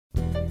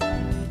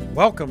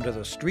Welcome to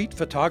the Street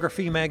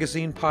Photography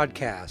Magazine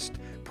podcast.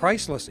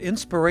 Priceless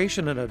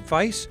inspiration and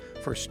advice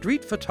for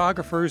street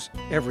photographers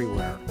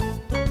everywhere.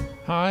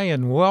 Hi,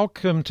 and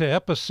welcome to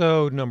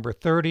episode number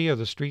 30 of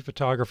the Street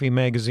Photography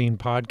Magazine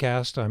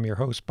podcast. I'm your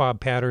host, Bob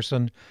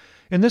Patterson,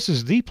 and this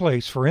is the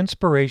place for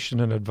inspiration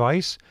and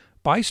advice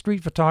by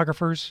street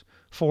photographers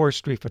for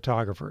street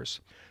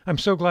photographers. I'm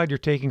so glad you're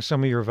taking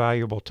some of your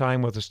valuable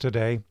time with us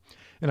today,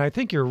 and I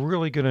think you're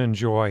really going to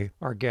enjoy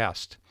our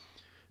guest.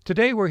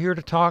 Today we're here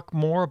to talk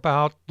more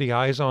about the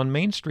Eyes on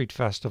Main Street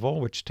Festival,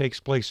 which takes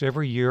place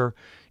every year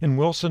in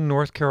Wilson,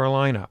 North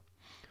Carolina.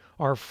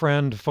 Our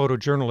friend,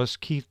 photojournalist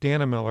Keith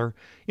Dannemiller,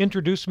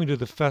 introduced me to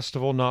the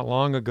festival not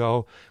long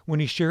ago when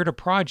he shared a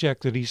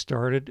project that he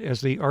started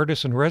as the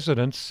artist in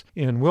residence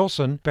in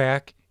Wilson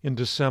back in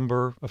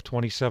December of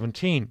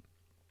 2017.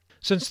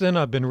 Since then,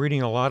 I've been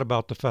reading a lot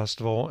about the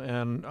festival,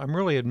 and I'm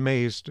really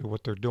amazed at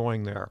what they're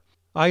doing there.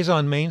 Eyes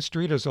on Main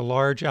Street is a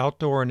large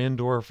outdoor and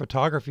indoor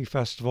photography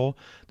festival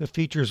that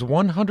features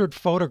 100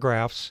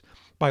 photographs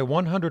by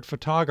 100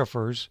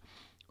 photographers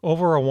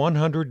over a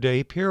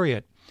 100-day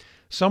period.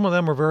 Some of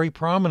them are very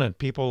prominent,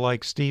 people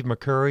like Steve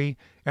McCurry,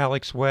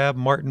 Alex Webb,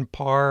 Martin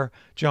Parr,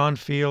 John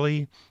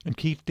Feely, and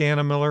Keith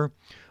Dannemiller,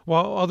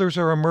 while others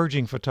are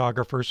emerging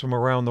photographers from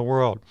around the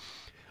world.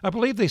 I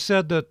believe they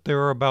said that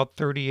there are about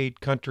 38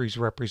 countries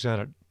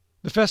represented.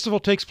 The festival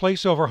takes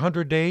place over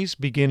 100 days,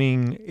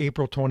 beginning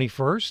April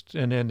 21st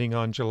and ending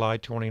on July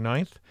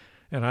 29th,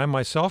 and I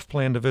myself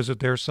plan to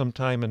visit there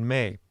sometime in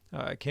May.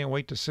 I can't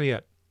wait to see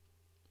it.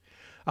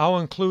 I'll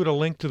include a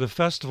link to the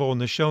festival in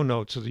the show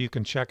notes so that you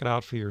can check it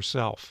out for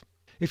yourself.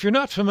 If you're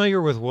not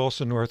familiar with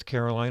Wilson, North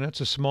Carolina,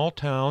 it's a small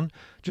town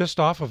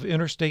just off of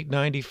Interstate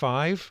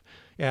 95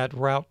 at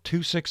Route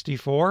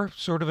 264,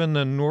 sort of in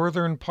the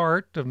northern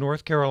part of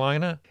North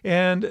Carolina.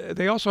 And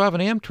they also have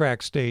an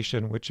Amtrak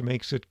station, which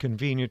makes it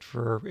convenient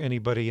for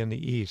anybody in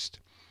the east.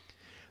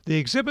 The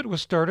exhibit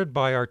was started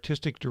by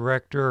artistic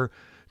director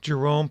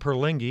Jerome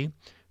Perlinghi,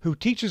 who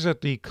teaches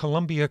at the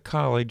Columbia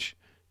College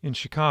in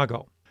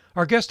Chicago.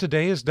 Our guest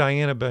today is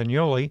Diana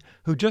Bagnoli,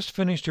 who just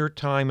finished her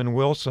time in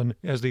Wilson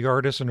as the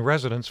artist in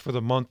residence for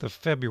the month of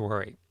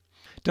February.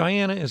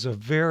 Diana is a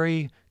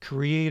very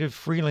creative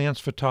freelance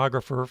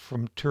photographer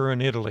from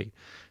Turin, Italy.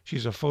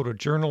 She's a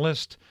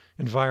photojournalist,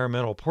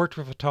 environmental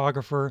portrait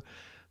photographer,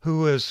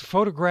 who has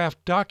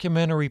photographed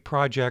documentary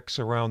projects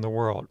around the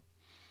world.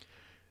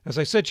 As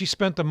I said, she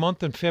spent the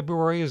month in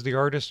February as the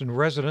artist in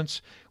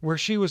residence, where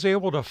she was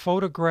able to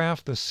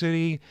photograph the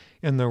city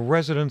and the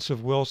residents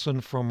of Wilson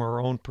from her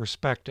own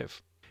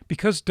perspective.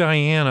 Because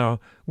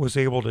Diana was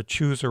able to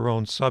choose her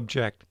own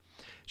subject,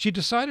 she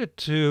decided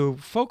to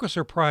focus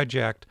her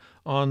project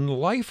on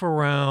life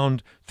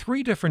around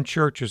 3 different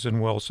churches in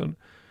Wilson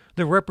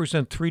that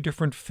represent 3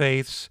 different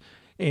faiths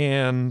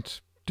and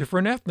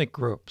different ethnic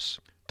groups.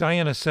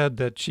 Diana said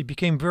that she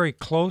became very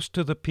close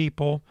to the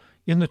people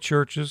in the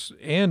churches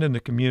and in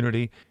the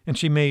community, and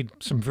she made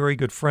some very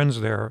good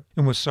friends there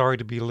and was sorry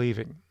to be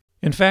leaving.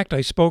 In fact, I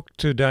spoke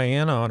to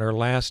Diana on her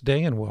last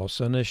day in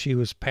Wilson as she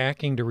was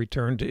packing to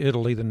return to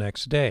Italy the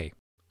next day.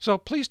 So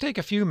please take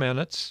a few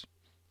minutes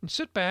and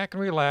sit back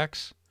and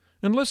relax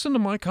and listen to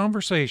my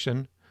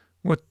conversation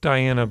with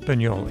Diana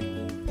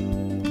Bagnoli.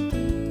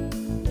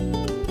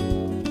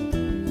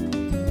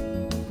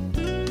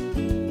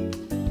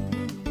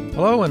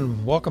 Hello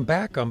and welcome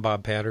back. I'm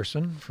Bob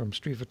Patterson from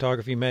Street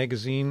Photography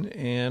Magazine,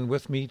 and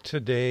with me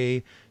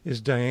today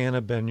is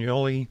Diana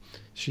Bagnoli.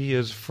 She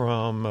is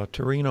from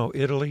Torino,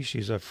 Italy.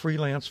 She's a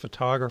freelance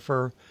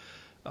photographer,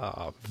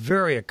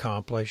 very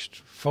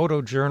accomplished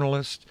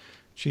photojournalist.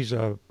 She's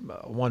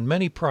won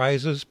many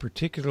prizes,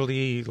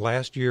 particularly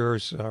last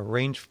year's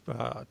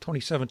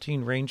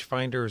 2017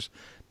 Rangefinder's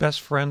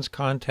Best Friends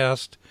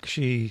contest.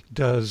 She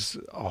does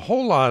a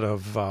whole lot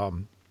of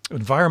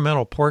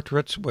environmental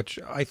portraits, which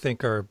I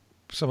think are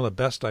some of the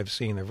best I've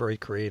seen. They're very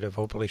creative.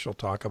 Hopefully she'll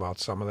talk about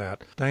some of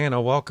that.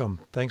 Diana, welcome.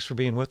 Thanks for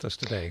being with us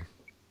today.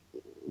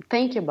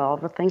 Thank you,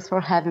 Bob. Thanks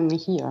for having me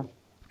here.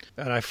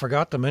 And I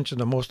forgot to mention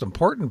the most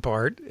important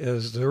part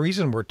is the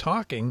reason we're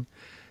talking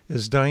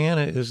is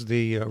Diana is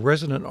the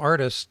resident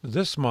artist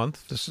this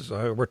month. This is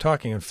we're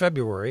talking in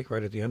February,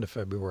 right at the end of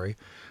February,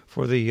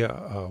 for the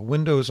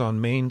Windows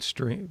on Main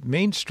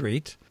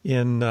Street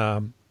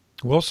in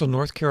Wilson,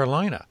 North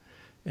Carolina.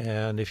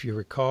 And if you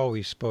recall,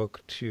 we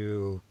spoke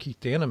to Keith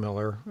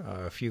Dannemiller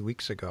a few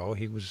weeks ago.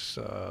 He was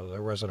the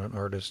resident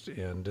artist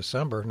in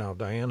December. Now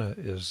Diana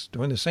is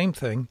doing the same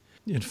thing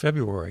in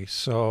February.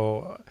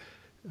 So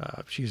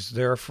she's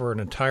there for an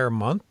entire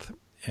month,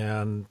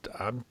 and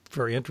I'm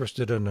very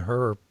interested in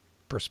her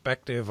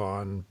perspective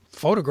on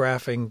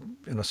photographing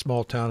in a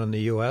small town in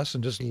the U.S.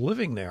 and just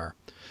living there.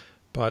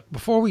 But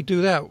before we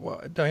do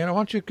that, Diana, why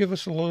don't you give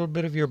us a little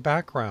bit of your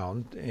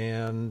background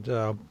and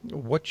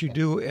what you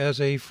do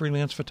as a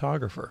freelance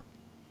photographer?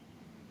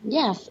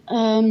 Yes.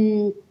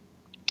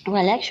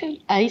 Well,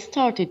 actually, I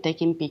started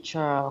taking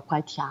pictures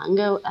quite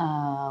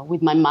young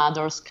with my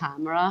mother's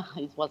camera.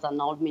 It was an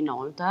old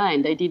Minolta,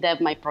 and I did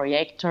have my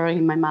projector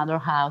in my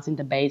mother's house in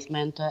the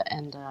basement.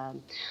 And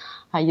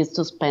I used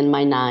to spend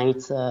my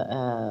nights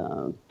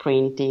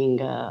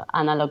printing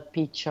analog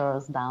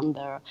pictures down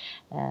there.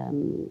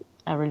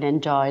 I really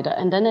enjoyed it.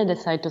 And then I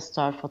decided to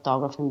start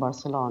photography in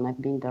Barcelona.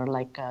 I've been there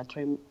like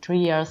 3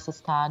 years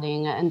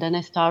studying, and then I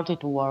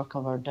started to work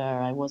over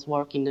there. I was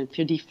working in a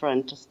few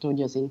different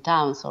studios in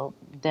town, so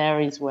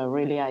there is where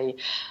really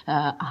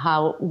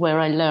where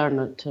I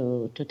learned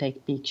to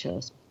take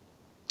pictures.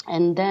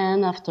 And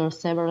then after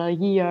several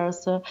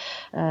years,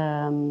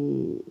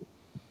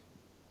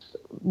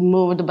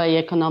 moved by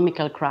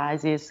economical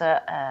crisis,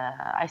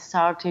 I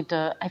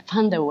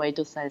found a way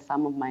to sell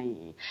some of my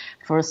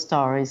first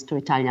stories to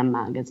Italian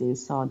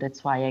magazines. So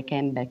that's why I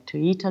came back to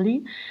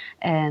Italy.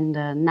 And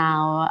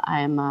now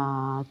I'm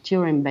a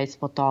Turin-based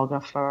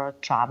photographer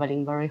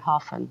traveling very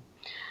often.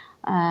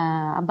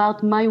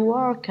 About my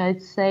work,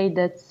 I'd say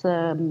what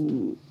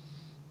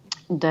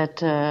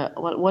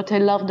I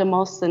love the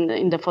most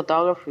in the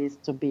photography is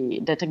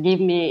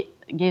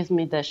gives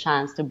me the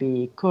chance to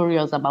be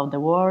curious about the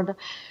world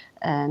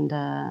and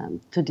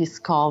to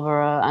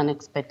discover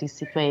unexpected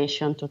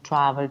situations, to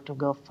travel, to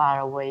go far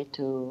away,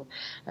 to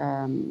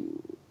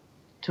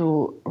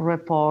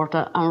report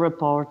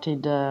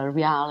unreported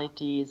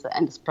realities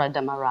and spread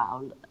them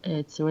around.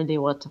 It's really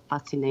what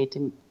fascinates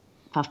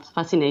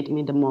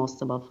me the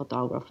most about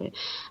photography.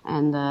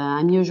 And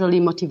I'm usually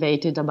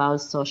motivated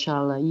about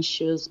social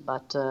issues,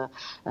 but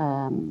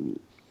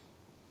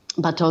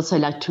also I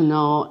like to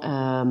know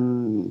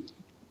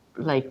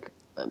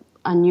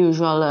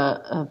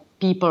unusual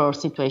people or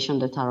situations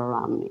that are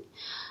around me.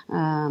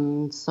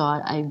 So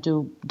I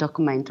do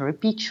documentary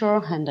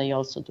picture, and I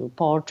also do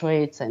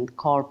portraits and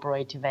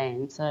corporate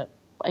events.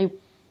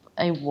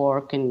 I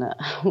work in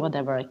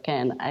whatever I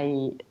can.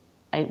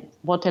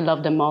 What I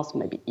love the most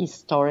maybe is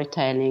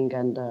storytelling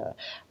and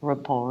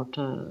report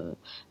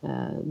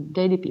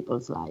daily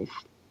people's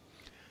life.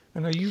 I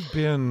know you've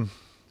been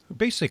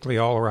basically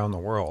all around the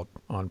world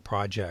on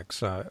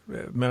projects.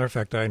 Matter of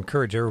fact, I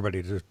encourage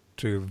everybody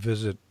to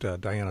visit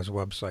Diana's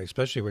website,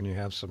 especially when you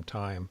have some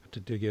time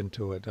to dig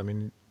into it. I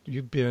mean,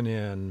 you've been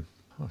in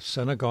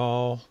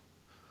Senegal,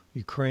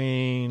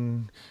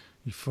 Ukraine,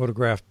 you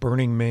photographed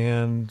Burning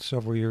Man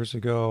several years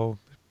ago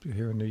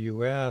here in the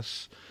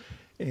U.S.,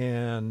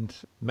 and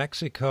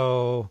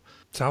Mexico,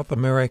 South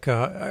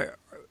America.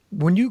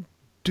 When you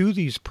do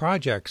these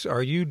projects,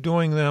 are you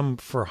doing them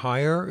for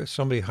hire? Is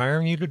somebody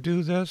hiring you to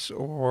do this?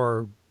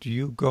 Or do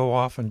you go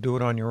off and do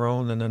it on your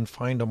own and then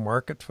find a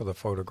market for the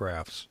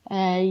photographs?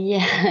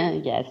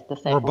 Yes, the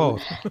second. Or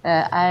both?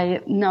 I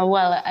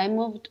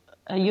moved.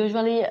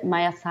 Usually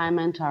my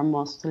assignments are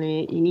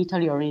mostly in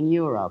Italy or in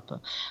Europe.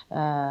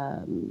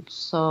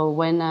 So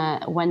when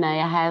I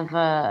have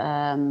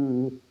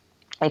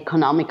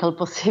economical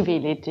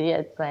possibility,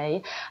 I'd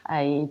say,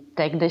 I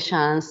take the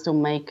chance to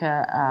make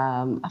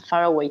a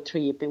faraway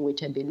trip in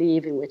which I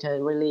believe, in which I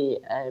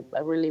really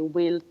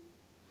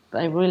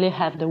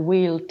have the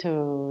will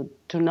to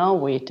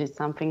know it. It's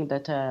something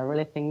that I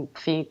really think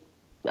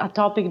a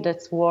topic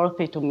that's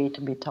worthy to me to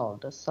be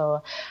told.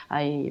 So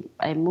I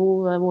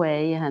move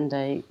away and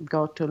I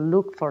go to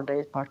look for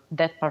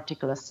that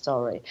particular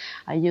story.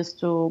 I used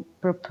to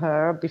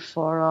prepare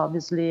before,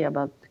 obviously,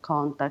 about the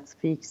contacts,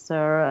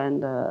 fixer,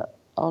 and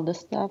all the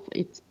stuff.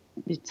 It's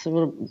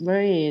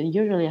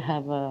usually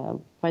have a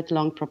quite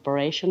long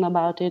preparation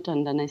about it,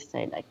 and then I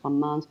stay like 1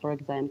 month, for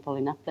example,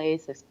 in a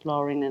place,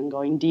 exploring and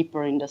going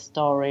deeper in the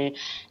story,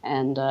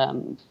 and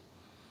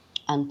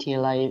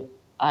until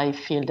I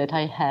feel that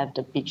I have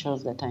the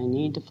pictures that I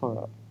need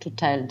to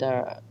tell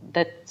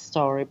that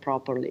story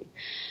properly.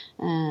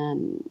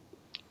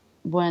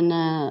 When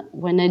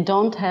I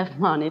don't have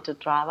money to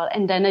travel,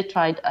 and then I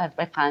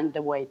find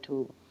the way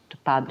to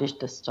publish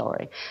the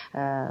story.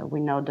 We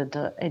know that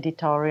the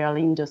editorial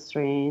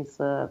industry is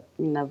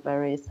in a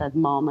very sad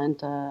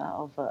moment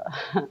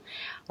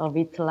of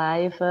its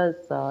life,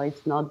 so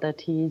it's not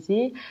that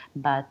easy.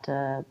 But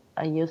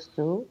I used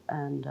to,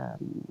 and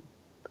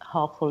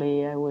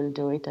hopefully I will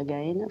do it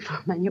again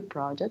for my new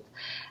project.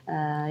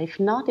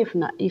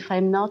 If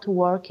I'm not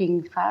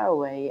working far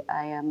away,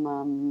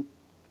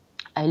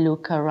 I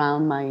look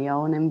around my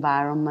own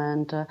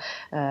environment,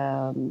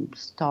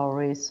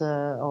 stories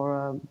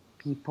or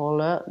people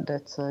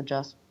that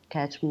just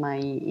catch my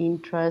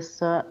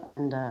interest,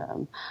 and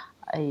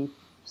I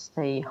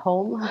stay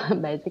home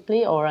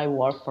basically, or I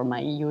work for my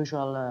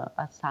usual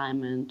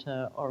assignment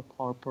or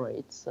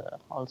corporates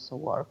also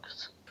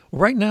works.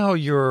 Right now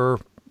you're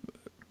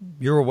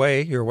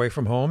away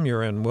from home.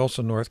 You're in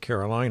Wilson, North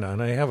Carolina,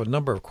 and I have a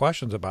number of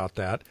questions about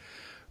that.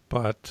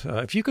 But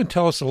if you can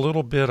tell us a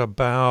little bit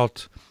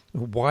about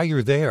why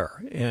you're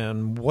there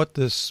and what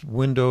this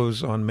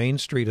Windows on Main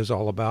Street is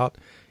all about,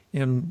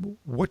 and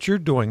what you're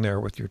doing there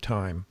with your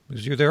time,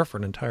 because you're there for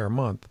an entire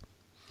month.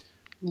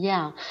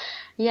 Yeah,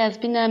 it's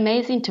been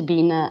amazing to be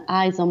in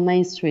Eyes on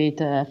Main Street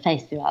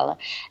festival.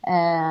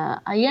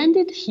 I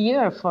ended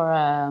here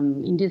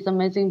in this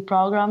amazing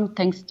program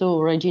thanks to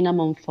Regina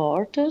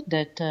Monfort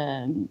that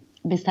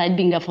Besides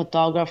being a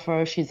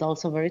photographer, she's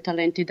also a very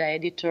talented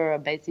editor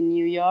based in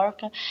New York,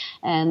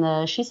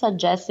 and she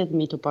suggested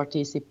me to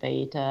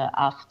participate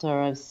after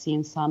I've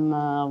seen some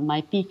of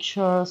my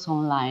pictures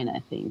online,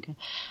 I think.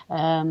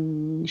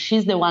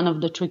 She's the one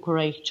of the three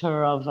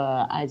curator of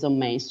Eyes on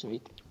Main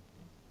Street.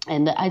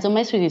 And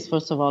Isometric is,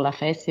 first of all, a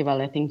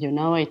festival. I think you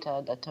know it,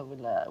 that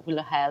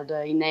will held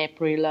in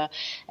April,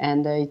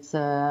 and it's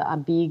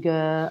a big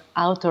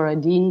outdoor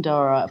and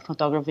indoor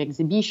photography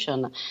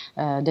exhibition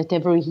that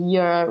every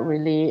year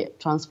really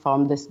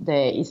transformed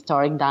the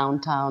historic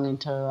downtown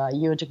into a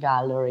huge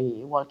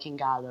gallery, walking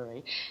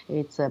gallery.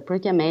 It's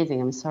pretty amazing.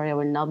 I'm sorry I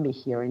will not be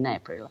here in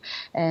April.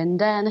 And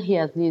then he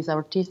has this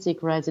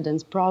artistic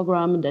residence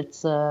program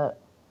that's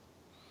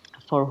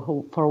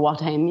for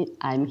what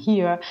I'm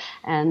here,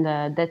 and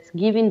that's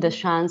giving the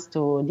chance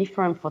to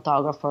different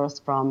photographers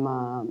from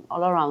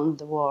all around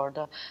the world,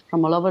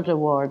 from all over the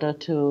world,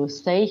 to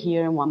stay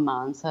here in 1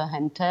 month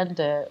and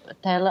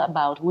tell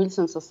about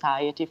Wilson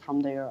Society from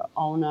their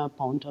own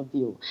point of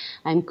view.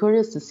 I'm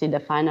curious to see the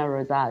final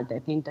result. I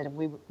think that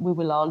we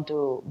will all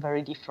do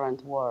very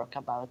different work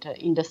about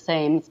in the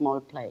same small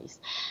place,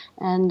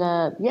 and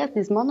yes,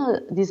 this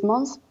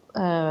month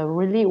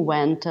really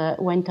went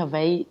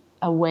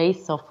away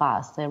so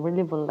fast. I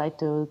really would like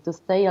to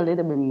stay a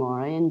little bit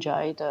more. I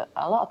enjoyed a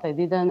lot.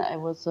 I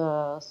was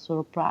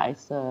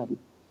surprised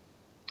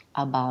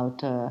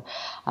about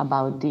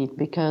it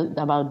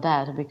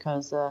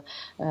because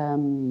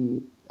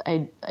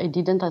I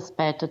didn't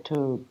expect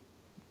to.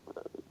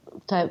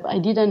 I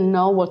didn't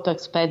know what to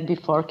expect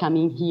before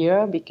coming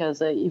here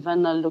because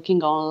even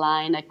looking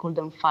online, I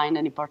couldn't find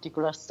any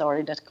particular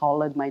story that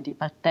called my deep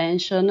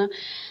attention.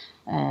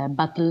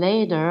 But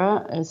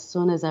later, as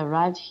soon as I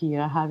arrived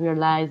here, I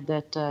realized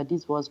that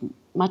this was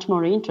much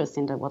more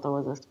interesting than what I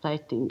was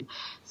expecting.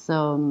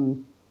 So,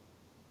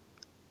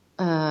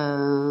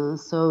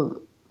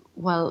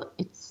 well,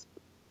 it's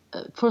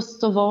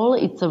first of all,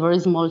 it's a very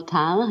small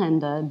town,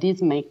 and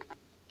this makes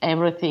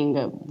everything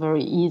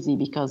very easy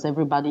because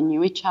everybody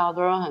knew each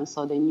other, and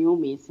so they knew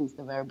me since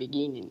the very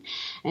beginning.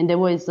 And they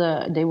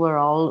were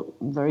all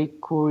very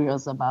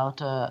curious about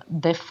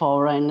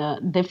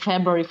the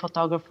February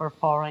photographer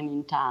foreign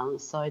in town.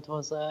 So it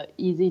was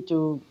easy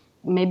to,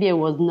 maybe I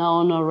was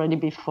known already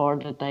before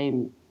that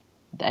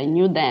I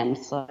knew them.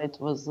 So it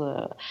was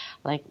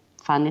like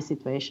funny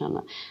situation.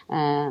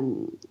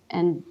 And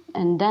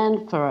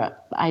then for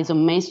Eyes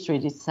on Main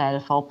Street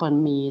itself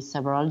opened me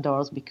several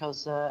doors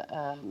because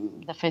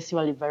the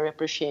festival is very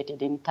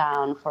appreciated in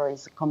town for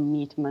its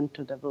commitment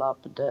to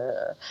develop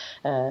the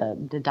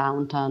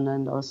downtown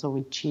and also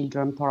with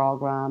children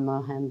program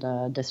and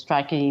the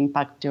striking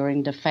impact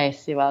during the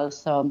festival.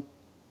 So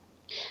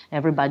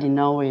everybody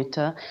know it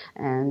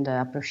and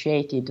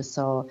appreciate it.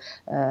 So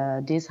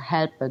this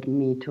helped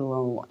me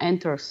to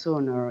enter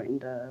sooner in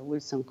the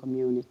Wilson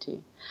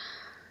community.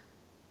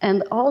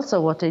 And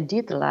also what I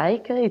did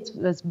like, it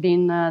has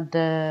been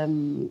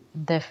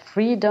the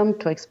freedom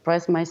to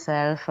express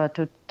myself,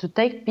 to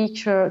take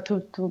picture,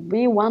 to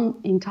be one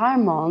entire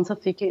month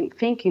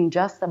thinking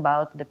just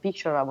about the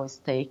picture I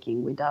was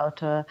taking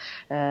without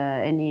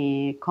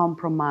any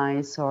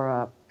compromise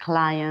or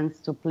clients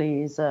to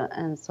please.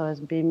 And so it's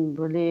been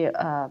really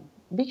a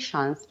big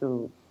chance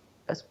to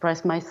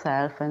express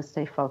myself and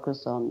stay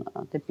focused on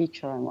the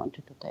picture I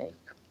wanted to take.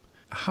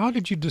 How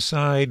did you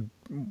decide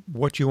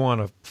what you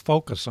want to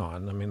focus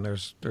on? I mean,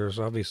 there's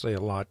obviously a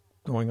lot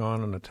going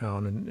on in the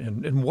town,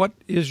 and what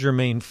is your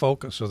main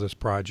focus of this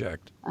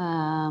project?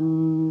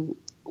 Well,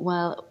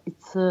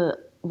 it's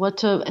what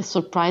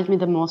surprised me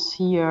the most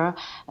here,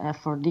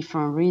 for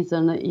different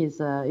reasons, is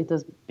it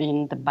has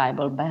been the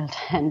Bible Belt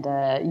and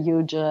the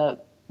huge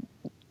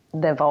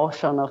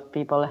devotion of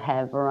people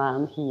have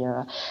around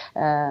here,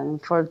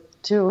 for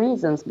two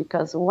reasons.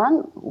 Because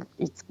one,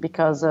 it's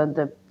because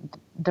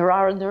there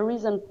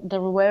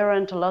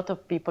weren't a lot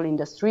of people in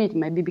the street,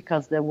 maybe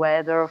because the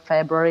weather,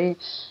 February,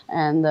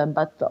 and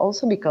but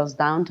also because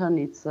downtown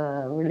it's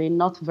really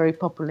not very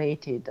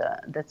populated.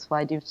 That's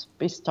why this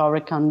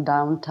historical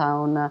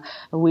downtown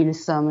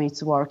Wilson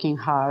is working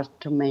hard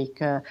to make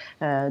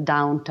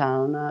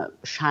downtown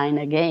shine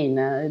again.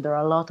 There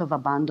are a lot of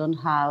abandoned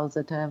houses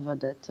that have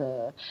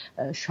that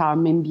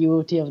charming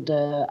beauty of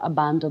the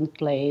abandoned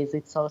place.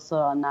 It's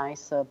also a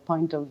nice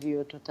point of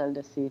view to tell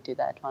the city,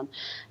 that one.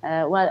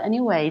 Well,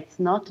 anyway, it's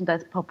not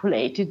that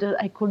populated.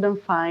 I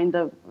couldn't find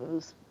it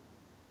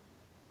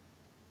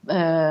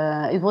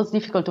was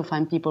difficult to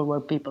find people where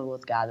people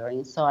was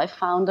gathering. So I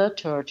found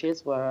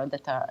churches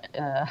that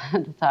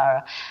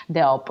are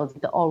the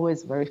opposite,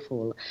 always very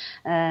full.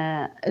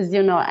 As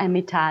you know, I'm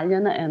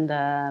Italian, and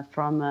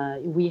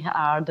we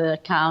are the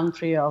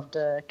country of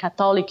the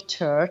Catholic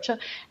Church,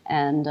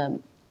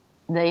 and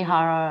they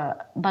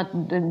are, but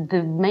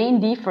the main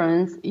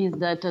difference is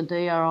that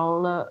they are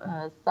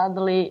all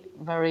suddenly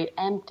very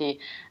empty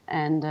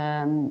and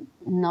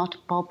not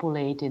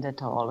populated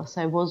at all.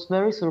 So I was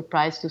very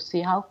surprised to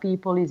see how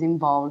people is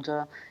involved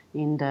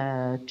in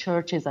the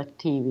church's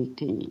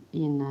activity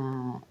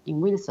in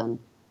Wilson.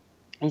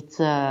 it's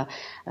a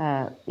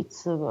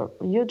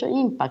huge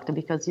impact,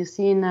 because you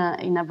see in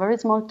a very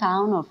small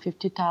town of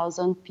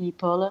 50,000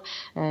 people,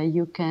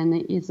 you can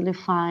easily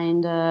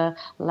find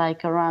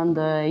like around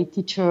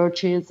 80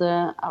 churches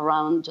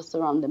around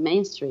the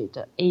main street.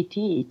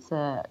 80,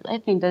 I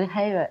think they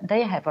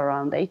have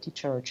around 80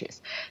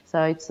 churches.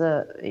 So it's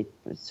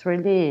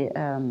really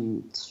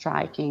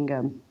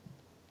striking,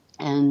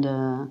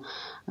 and.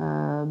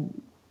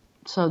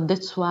 So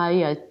that's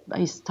why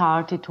I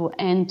started to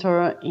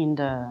enter in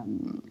the.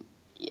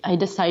 I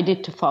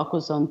decided to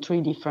focus on 3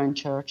 different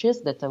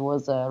churches that I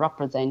was a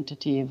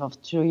representative of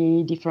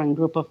 3 different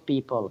group of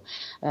people: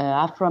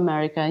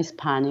 Afro-American,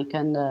 Hispanic,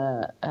 and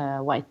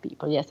white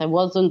people. Yes, I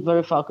wasn't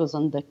very focused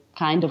on the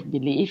kind of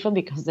belief,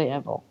 because they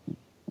have a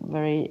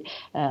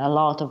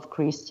lot of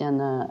Christian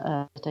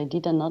that I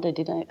didn't know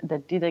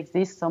that did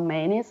exist so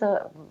many.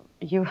 So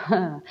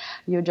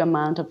huge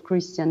amount of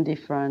Christian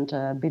different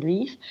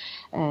belief,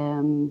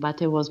 but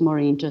it was more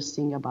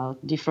interesting about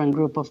different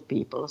group of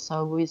people.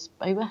 So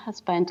I have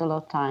spent a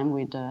lot of time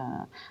with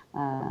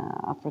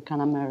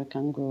African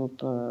American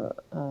group,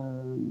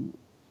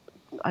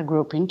 a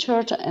group in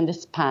church, and the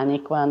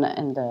Hispanic one,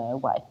 and the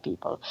white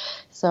people.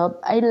 So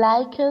I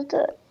liked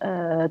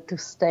to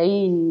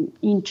stay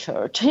in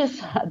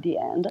churches at the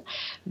end,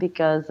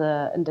 because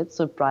and that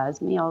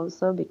surprised me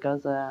also,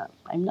 because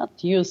I'm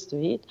not used to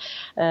it,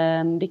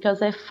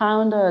 because I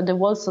found the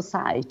whole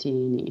society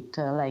in it.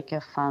 Like I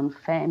found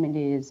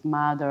families,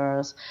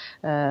 mothers,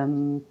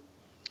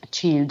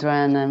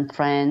 children and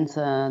friends.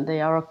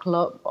 They are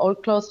all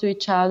close to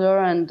each other,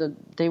 and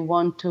they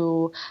want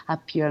to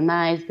appear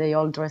nice. They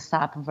all dress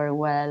up very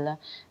well,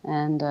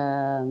 and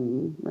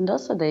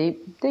also they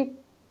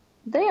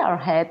are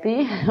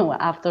happy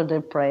after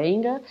they're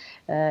praying.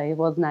 It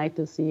was nice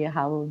to see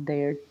how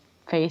their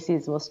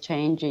faces was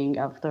changing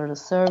after the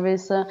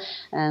service,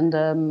 and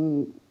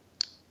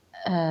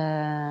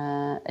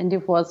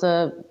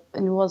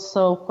it was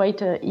so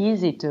quite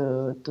easy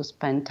to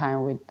spend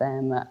time with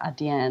them at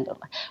the end.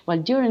 Well,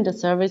 during the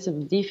service it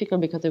was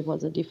difficult, because it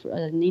was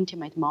an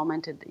intimate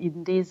moment.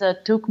 This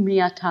took me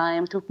a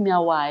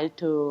while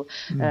to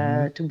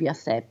be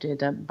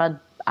accepted. But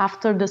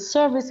after the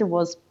service, it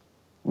was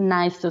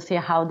nice to see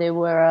how they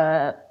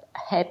were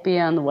happy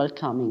and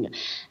welcoming,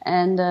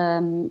 and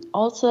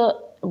also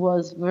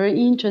was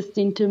very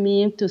interesting to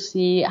me to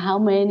see how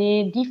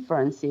many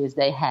differences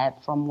they had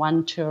from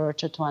one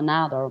church to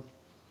another.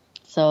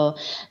 So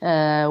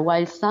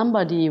while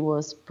somebody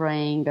was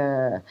praying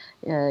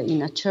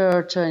in a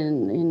church,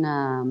 in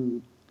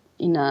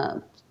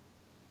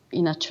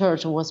a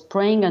church, was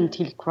praying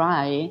until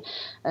cry.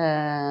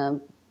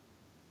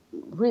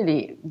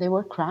 Really, they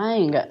were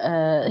crying.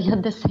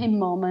 At the same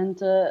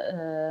moment,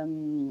 a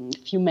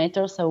few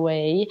meters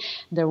away,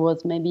 there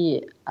was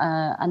maybe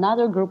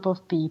another group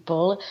of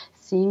people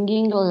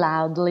singing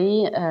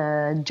loudly,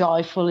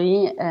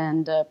 joyfully,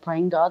 and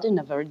praying God in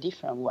a very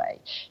different way.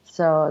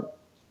 So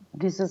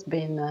this has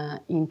been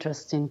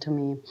interesting to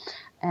me,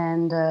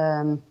 and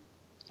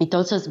it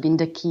also has been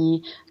the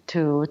key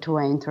to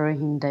enter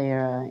in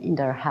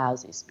their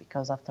houses,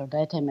 because after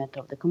that I met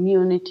all the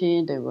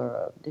community. They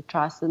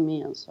trusted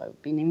me, and so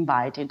I've been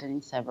invited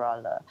in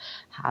several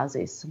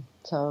houses.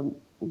 So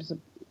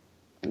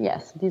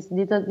yes,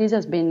 this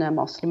has been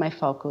mostly my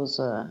focus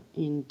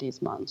in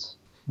these months.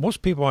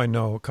 Most people I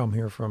know come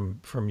here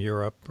from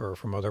Europe or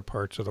from other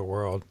parts of the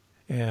world,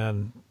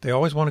 and they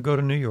always want to go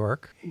to New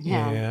York.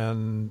 Yeah.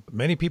 And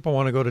many people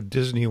want to go to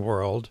Disney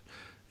World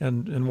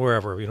and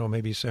wherever,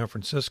 maybe San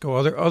Francisco,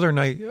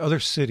 other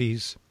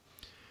cities.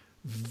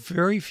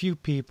 Very few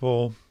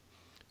people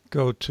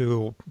go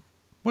to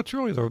what's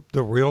really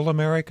the real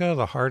America,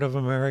 the heart of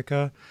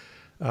America,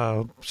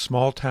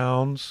 small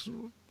towns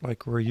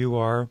like where you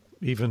are,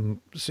 even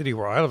the city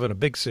where I live in, a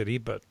big city,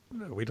 but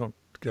we don't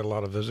get a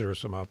lot of visitors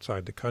from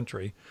outside the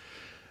country.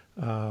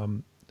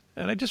 And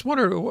I just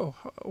wonder,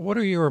 what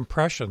are your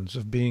impressions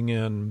of being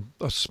in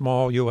a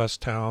small U.S.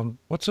 town?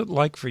 What's it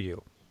like for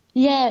you?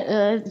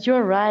 Yeah,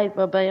 you're right,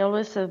 but I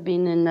always have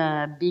been in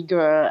a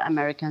bigger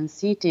American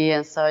city,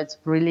 and so it's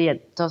really a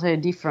totally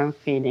different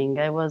feeling.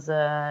 I was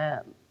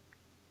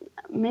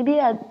maybe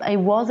I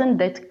wasn't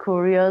that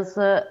curious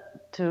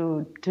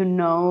to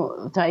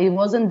know that it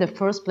wasn't the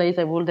first place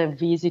I would have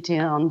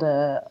visited on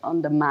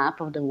the map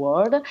of the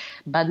world.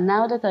 But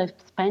now that I've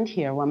spent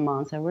here 1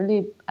 month, I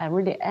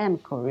really am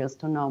curious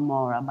to know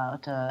more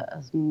about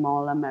a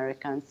small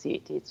American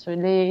city.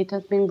 It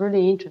has been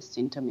really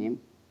interesting to me.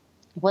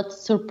 What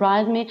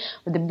surprised me,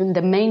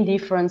 the main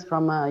difference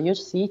from a huge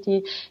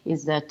city,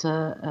 is that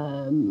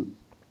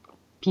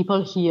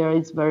people here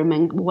is very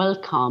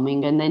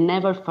welcoming, and I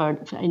never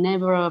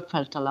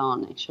felt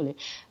alone, actually.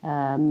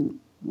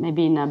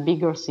 Maybe in a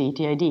bigger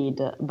city I did,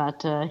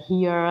 but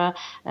here,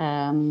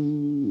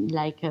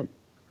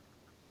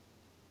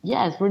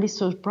 yes, really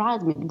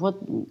surprised me.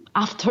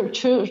 After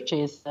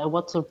churches,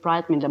 what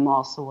surprised me the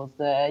most was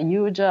the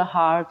huge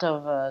heart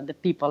of the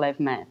people I've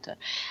met.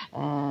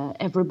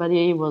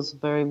 Everybody was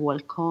very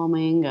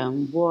welcoming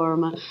and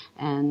warm,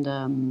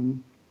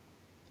 and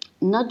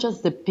not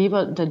just the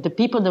people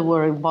that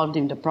were involved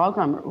in the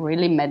program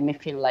really made me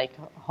feel like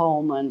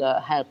home and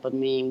helped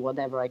me in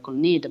whatever I could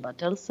need.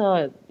 But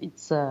also,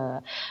 it's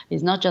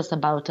not just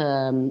about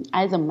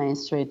Eyes on Main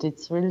Street.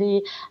 It's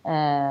really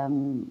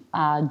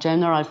a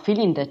general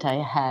feeling that I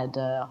had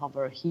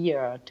over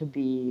here to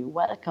be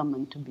welcome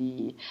and to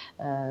be.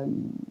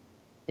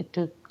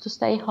 To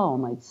stay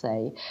home, I'd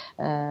say.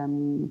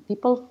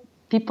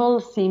 People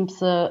seems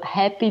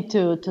happy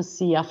to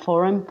see a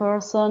foreign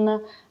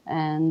person,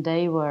 and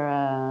they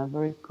were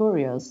very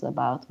curious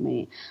about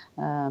me.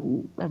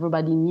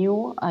 Everybody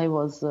knew I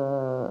was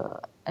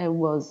the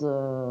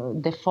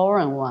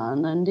foreign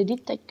one, and they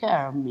did take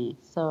care of me.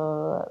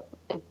 So.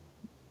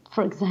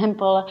 For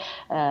example,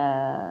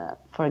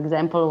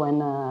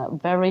 when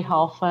very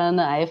often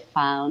I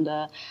found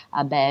a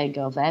bag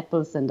of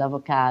apples and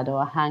avocado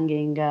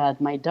hanging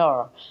at my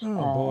door. Oh,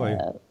 boy.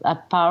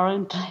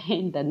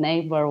 Apparently, the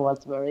neighbor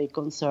was very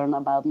concerned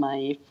about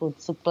my food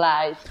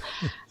supplies.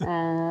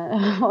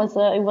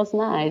 It was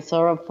nice.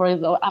 Or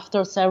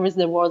after service,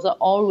 there was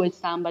always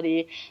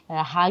somebody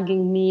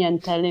hugging me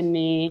and telling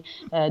me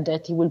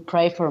that he will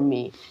pray for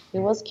me. It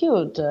was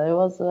cute. It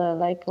was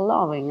like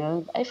loving.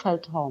 I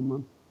felt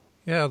home.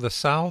 Yeah, the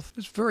South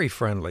is very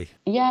friendly.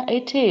 Yeah,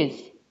 it is.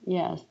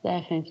 Yes,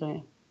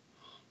 definitely.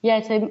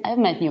 Yes, I've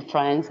met new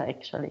friends,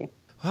 actually.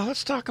 Well,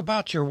 let's talk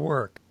about your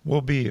work.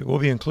 We'll be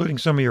including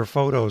some of your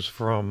photos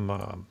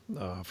from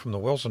the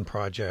Wilson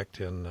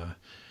Project in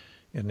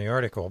the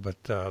article,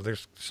 but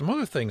there's some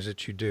other things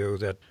that you do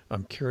that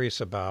I'm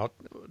curious about.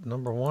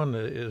 Number one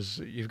is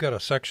you've got a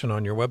section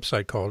on your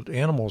website called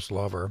Animals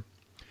Lover,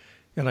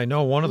 and I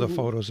know one of the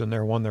photos in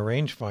there won the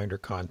rangefinder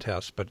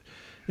contest, but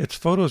it's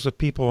photos of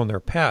people and their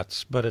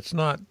pets, but it's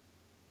not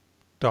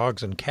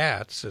dogs and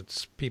cats.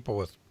 It's people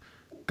with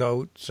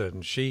goats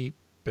and sheep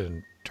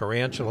and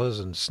tarantulas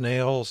and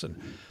snails, and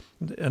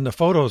the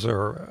photos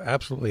are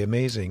absolutely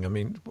amazing. I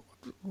mean,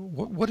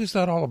 what is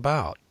that all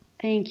about?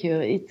 Thank you.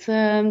 It's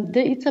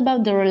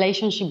about the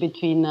relationship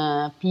between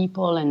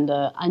people and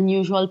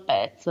unusual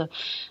pets.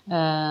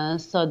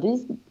 So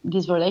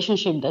this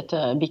relationship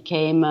that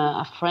became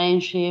a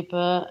friendship,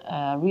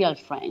 a real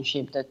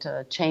friendship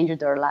that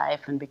changed their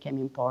life and became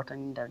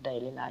important in their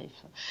daily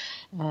life.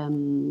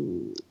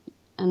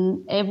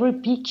 And every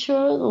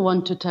picture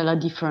wants to tell a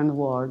different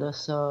word.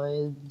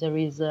 So there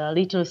is a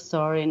little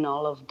story in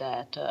all of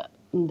that.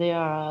 They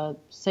are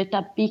set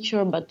up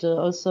picture, but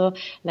also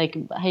like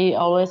I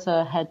always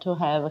had to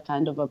have a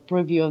kind of a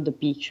preview of the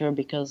picture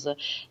because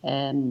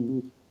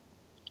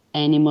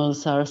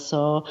animals are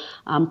so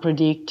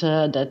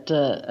unpredictable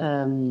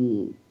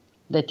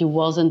that it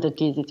wasn't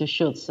that easy to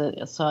shoot.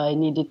 So I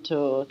needed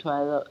to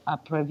have a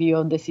preview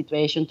of the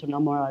situation to know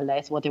more or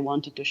less what I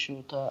wanted to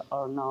shoot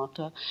or not,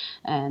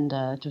 and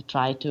to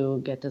try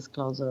to get as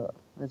close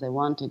as I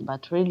wanted.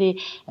 But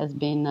really has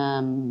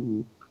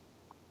been.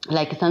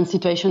 Like some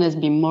situation has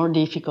been more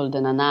difficult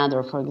than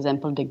another. For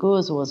example, the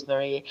goose was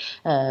very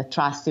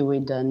trusty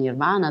with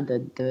Nirvana,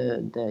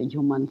 the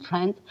human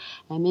friend.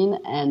 I mean,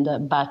 and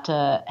but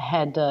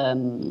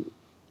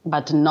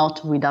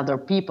not with other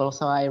people.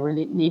 So I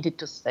really needed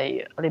to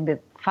stay a little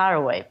bit far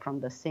away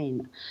from the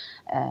scene.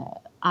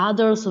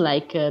 Others,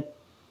 like the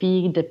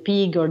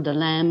pig or the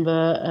lamb,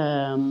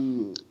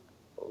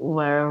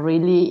 were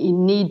really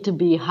in need to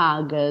be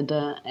hugged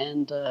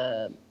and.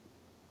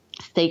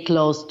 Stay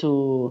close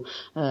to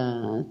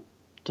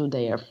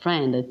their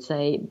friend, let's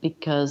say,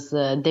 because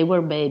they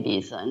were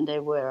babies and they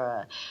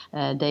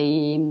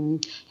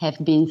have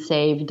been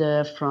saved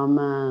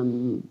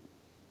from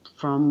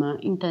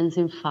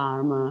intensive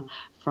farm,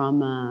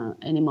 from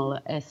Animal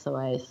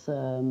SOS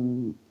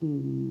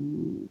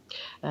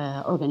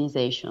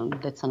organization.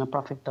 That's a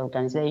non-profit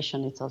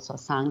organization. It's also a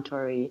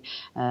sanctuary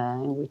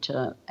in which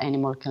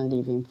animal can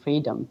live in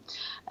freedom,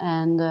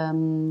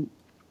 and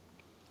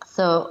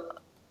so.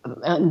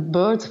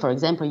 Birds, for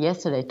example,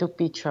 yesterday I took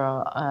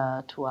picture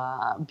to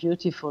a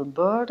beautiful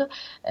bird.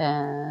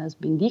 It's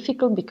been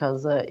difficult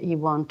because he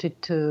wanted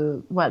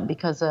to. Well,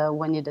 because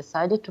when he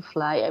decided to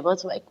fly, I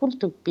could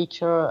take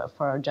picture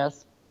for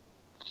just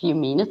few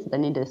minutes.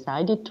 Then he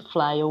decided to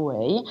fly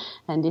away,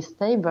 and he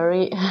stayed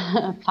very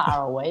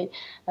far away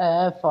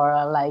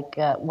for like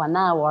 1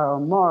 hour or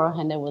more.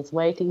 And I was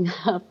waiting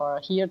for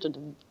here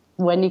to.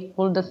 When he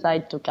could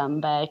decide to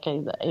come back,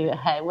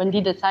 when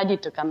he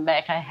decided to come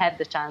back, I had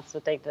the chance to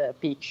take the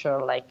picture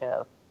like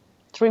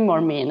 3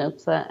 more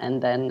minutes,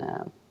 and then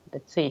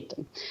that's it.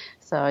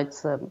 So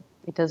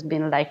it has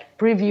been like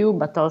preview,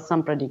 but also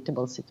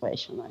unpredictable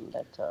situation in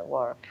that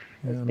work.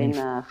 It's been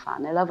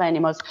fun. I love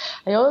animals.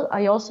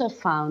 I also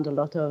found a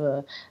lot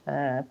of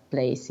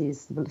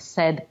places,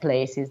 sad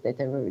places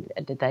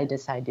that I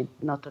decided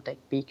not to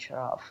take picture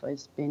of.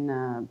 It's been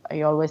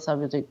I always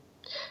obviously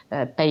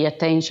pay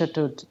attention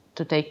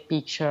to take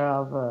picture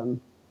of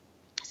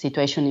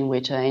situation in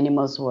which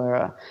animals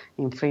were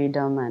in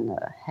freedom and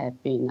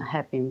happy in a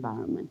happy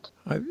environment.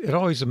 It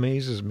always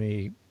amazes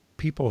me,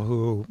 people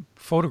who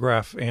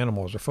photograph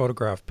animals or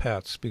photograph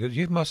pets, because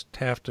you must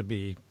have to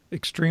be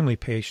extremely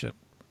patient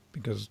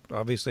because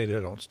obviously they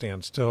don't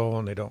stand still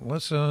and they don't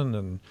listen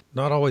and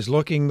not always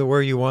looking the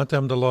way you want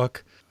them to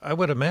look. I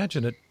would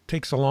imagine it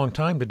takes a long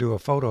time to do a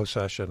photo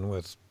session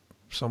with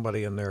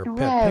somebody in their pet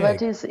Well, but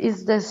pig.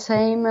 it's the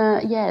same.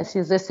 Yes,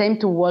 it's the same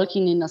to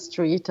walking in a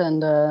street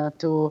and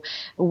to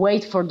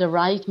wait for the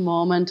right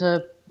moment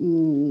that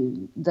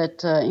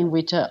in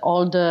which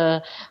all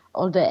the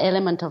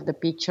element of the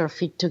picture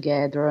fit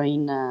together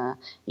in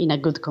a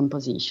good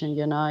composition.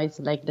 You know, it's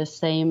like the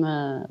same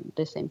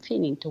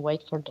feeling to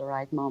wait for the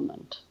right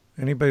moment.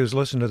 Anybody who's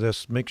listening to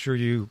this, make sure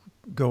you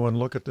go and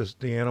look at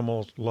the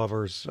Animal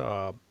Lovers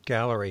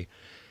gallery.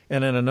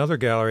 And then another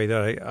gallery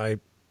that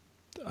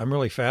I'm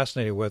really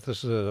fascinated with.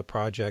 This is a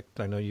project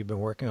I know you've been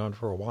working on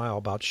for a while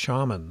about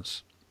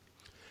shamans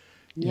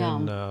Yeah.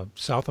 in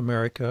South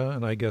America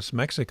and I guess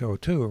Mexico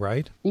too,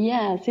 right?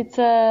 Yes, it's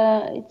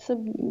a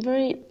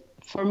very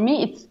for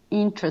me it's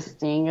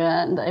interesting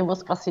and I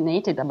was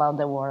fascinated about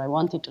the war. I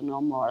wanted to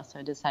know more, so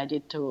I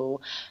decided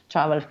to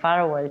travel far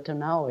away to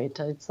know it.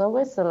 It's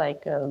always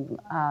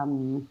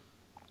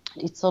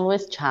it's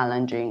always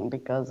challenging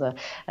because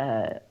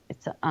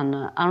it's an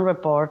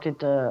unreported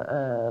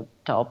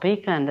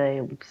topic, and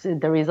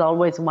there is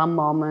always one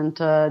moment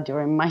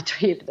during my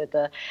trip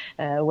that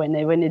when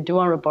I do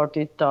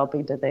unreported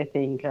topic that I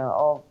think,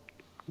 oh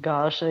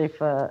gosh,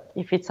 if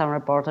it's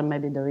unreported,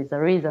 maybe there is a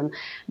reason.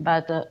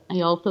 But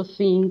I also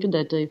think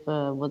that if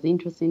it was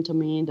interesting to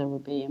me, there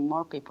would be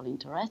more people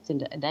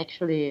interested. And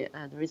actually,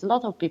 there is a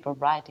lot of people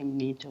writing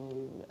me to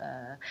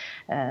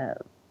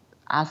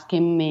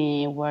asking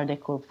me where they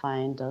could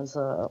find those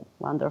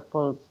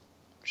wonderful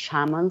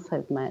shamans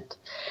I've met.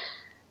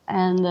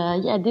 And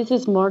yeah, this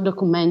is more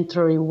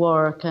documentary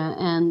work,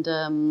 and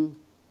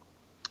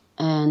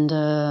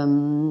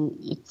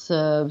it's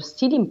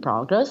still in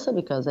progress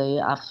because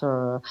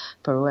after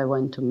Peru I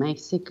went to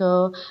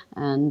Mexico,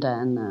 and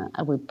then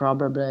I will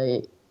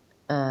probably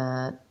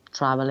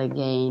travel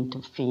again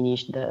to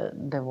finish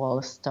the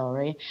whole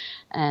story,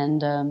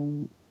 and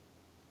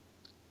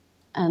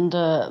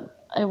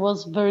I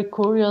was very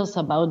curious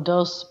about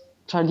those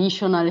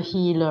traditional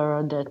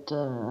healer, that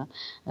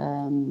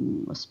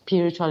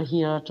spiritual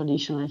healer,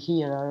 traditional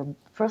healer.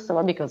 First of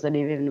all, because I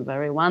live in a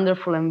very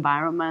wonderful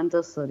environment,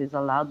 so this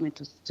allowed me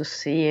to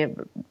see,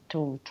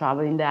 to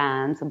travel in the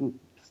Andes, and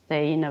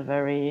stay in a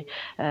very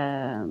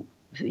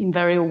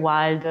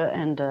wild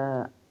and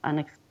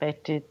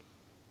unexpected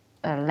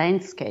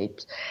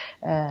landscapes.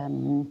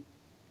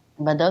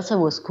 But also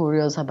was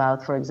curious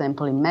about, for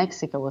example, in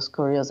Mexico, was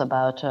curious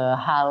about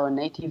how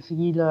native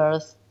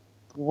healers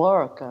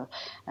work,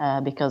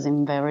 because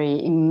in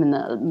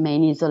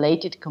many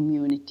isolated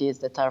communities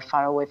that are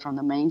far away from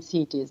the main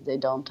cities, they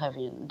don't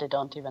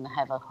even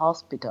have a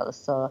hospital.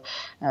 So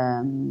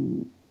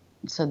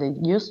they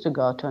used to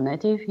go to a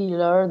native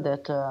healer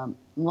that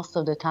most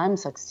of the time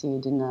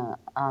succeed in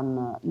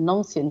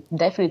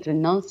definitely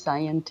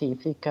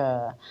non-scientific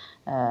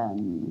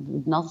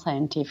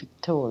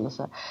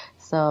tools.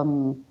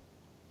 So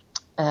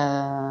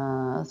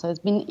it's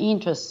been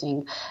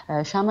interesting.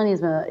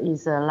 Shamanism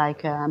is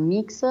like a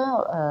mix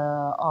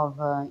of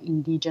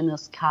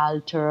indigenous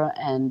culture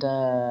and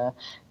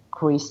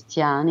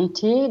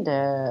Christianity.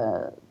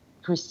 The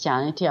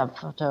Christianity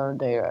after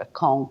their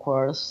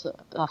conquest,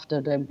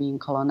 after they've been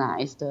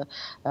colonized.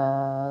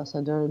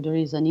 So there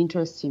is an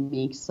interesting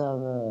mix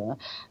of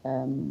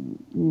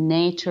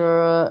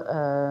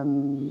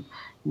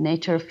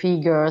nature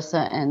figures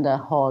and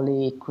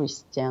holy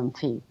Christian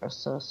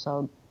figures.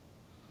 So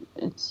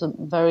it's a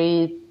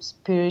very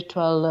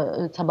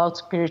spiritual. It's about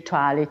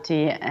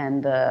spirituality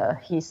and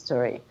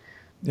history.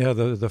 Yeah,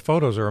 the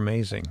photos are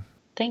amazing.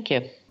 Thank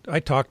you. I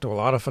talked to a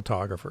lot of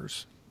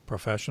photographers,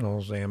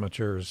 professionals,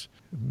 amateurs,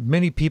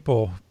 many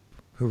people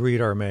who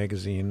read our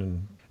magazine,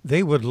 and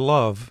they would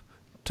love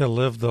to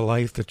live the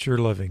life that you're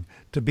living,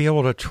 to be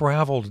able to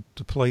travel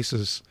to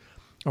places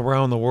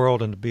around the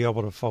world and to be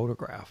able to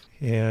photograph.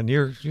 And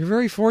you're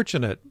very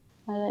fortunate.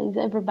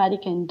 Everybody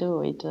can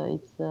do it.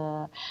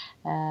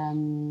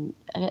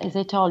 As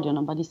I told you,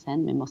 nobody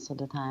sent me most of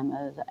the time.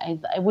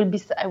 I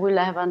will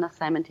have an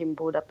assignment in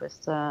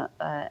Budapest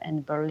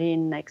and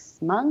Berlin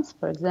next month,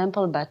 for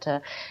example. But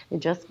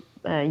it's just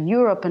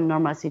Europe in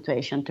normal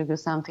situation. To do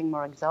something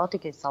more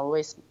exotic, it's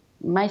always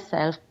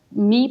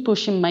me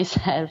pushing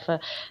myself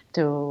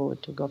to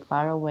go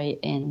far away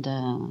and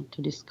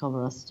to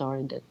discover a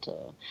story that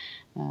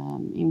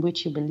in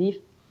which you believe.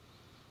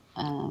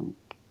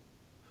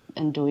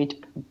 And do it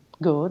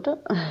good,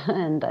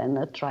 and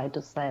then try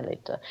to sell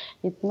it.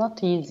 It's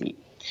not easy,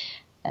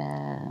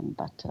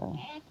 but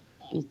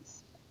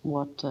it's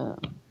what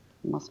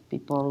most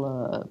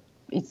people.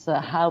 It's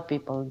how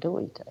people do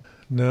it.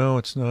 No,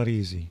 it's not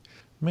easy.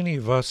 Many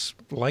of us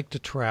like to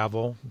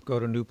travel, go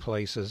to new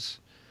places,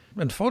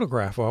 and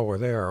photograph while we're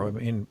there. I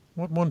mean,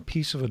 what one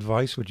piece of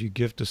advice would you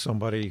give to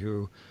somebody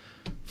who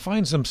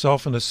finds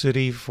themselves in a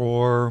city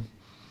for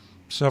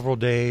several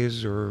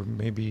days or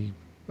maybe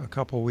a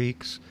couple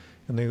weeks,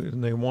 and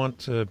they want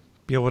to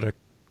be able to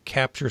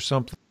capture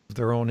something of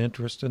their own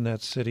interest in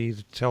that city,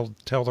 to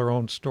tell their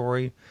own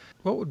story?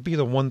 What would be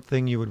the one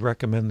thing you would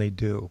recommend they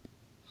do?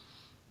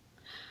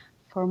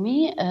 For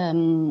me,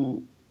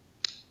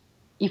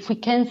 if we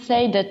can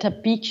say that a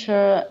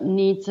picture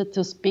needs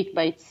to speak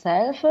by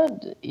itself,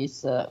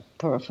 is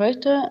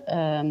perfect.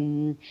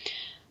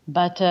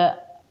 But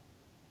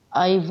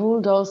I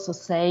would also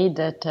say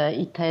that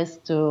it has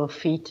to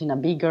fit in a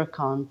bigger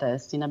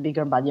context, in a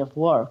bigger body of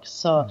work.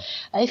 So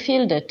I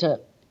feel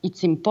that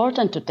it's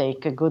important to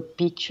take good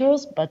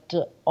pictures, but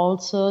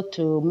also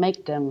to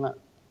make them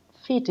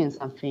fit in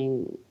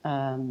something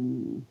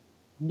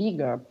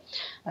bigger.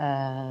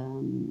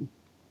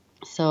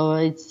 So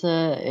it's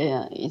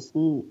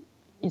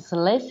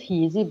less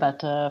easy,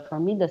 but for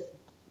me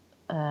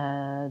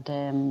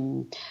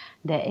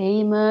the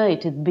aim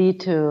it would be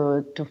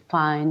to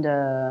find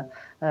a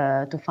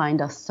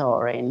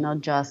story,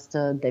 not just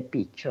the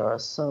picture.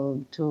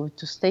 So to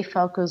stay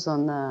focused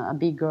on a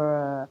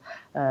bigger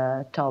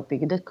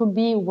topic that could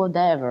be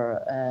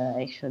whatever.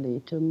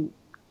 Actually, to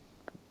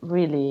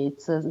really,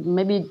 it's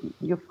maybe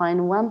you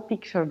find one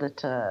picture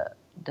that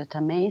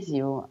amaze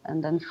you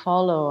and then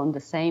follow on the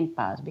same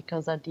path,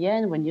 because at the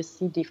end when you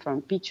see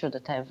different pictures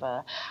that have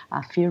a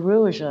fil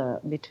rouge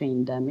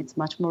between them, it's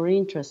much more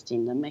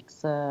interesting. It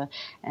makes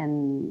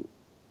and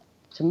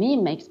to me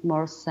it makes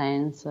more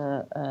sense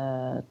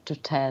to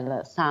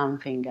tell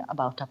something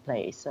about a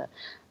place,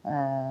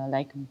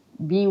 like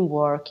being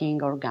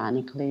working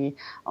organically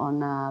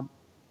on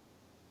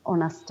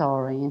a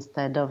story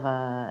instead of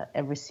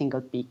every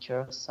single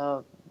picture.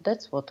 So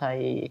that's what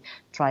I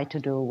try to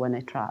do when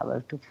I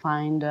travel, to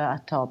find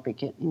a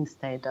topic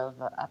instead of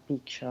a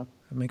picture.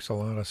 That makes a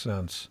lot of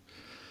sense.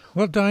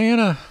 Well,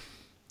 Diana,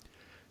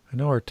 I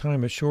know our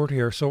time is short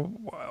here, so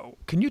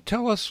can you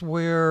tell us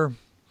where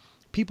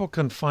people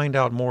can find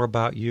out more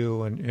about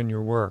you and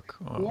your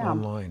work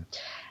online?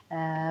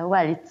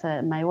 Well, it's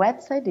my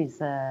website is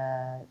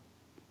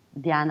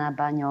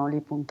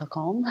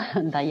dianabagnoli.com,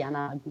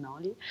 Diana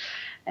Bagnoli,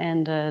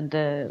 and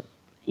the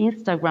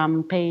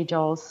Instagram page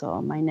also,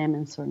 my name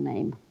and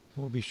surname.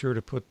 We'll be sure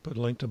to put a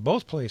link to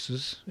both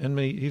places and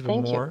maybe even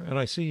Thank more. you. And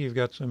I see you've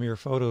got some of your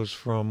photos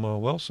from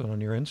Wilson on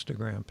your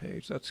Instagram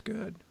page. That's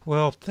good.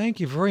 Well, thank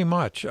you very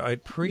much. I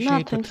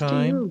appreciate the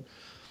time.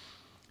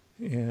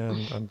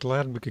 And I'm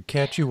glad we could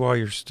catch you while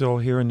you're still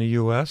here in the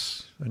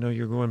U.S. I know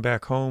you're going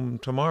back home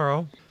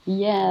tomorrow.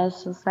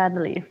 Yes,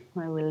 sadly,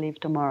 I will leave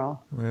tomorrow.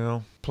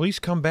 Well, please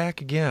come back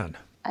again.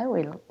 I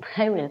will.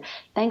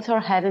 Thanks for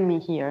having me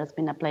here. It's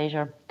been a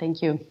pleasure.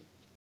 Thank you.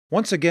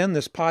 Once again,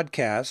 this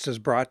podcast is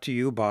brought to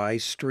you by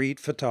Street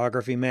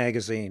Photography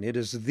Magazine. It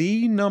is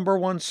the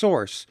 #1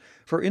 source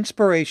for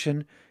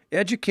inspiration,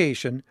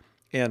 education,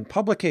 and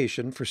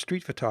publication for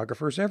street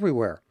photographers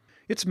everywhere.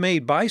 It's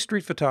made by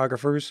street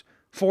photographers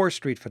for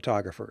street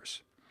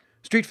photographers.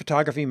 Street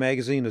Photography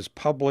Magazine is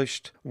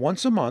published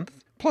once a month,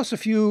 plus a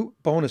few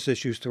bonus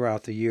issues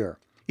throughout the year.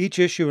 Each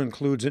issue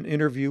includes an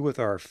interview with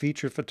our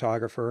featured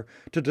photographer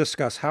to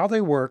discuss how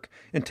they work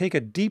and take a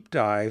deep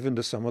dive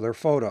into some of their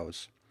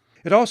photos.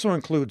 It also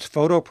includes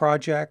photo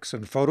projects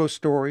and photo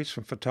stories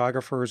from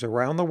photographers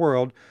around the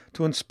world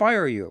to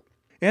inspire you.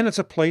 And it's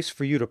a place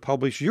for you to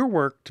publish your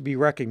work to be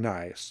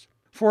recognized.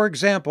 For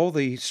example,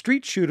 the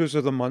Street Shooters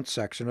of the Month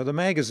section of the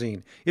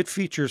magazine. It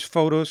features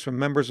photos from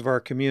members of our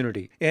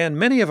community, and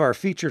many of our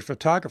featured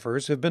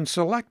photographers have been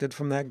selected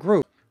from that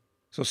group.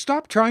 So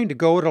stop trying to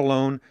go it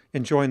alone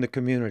and join the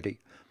community.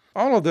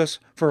 All of this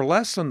for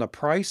less than the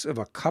price of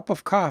a cup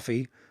of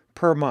coffee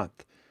per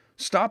month.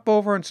 Stop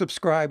over and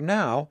subscribe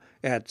now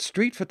at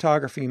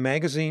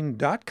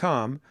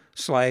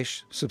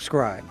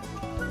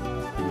streetphotographymagazine.com/subscribe.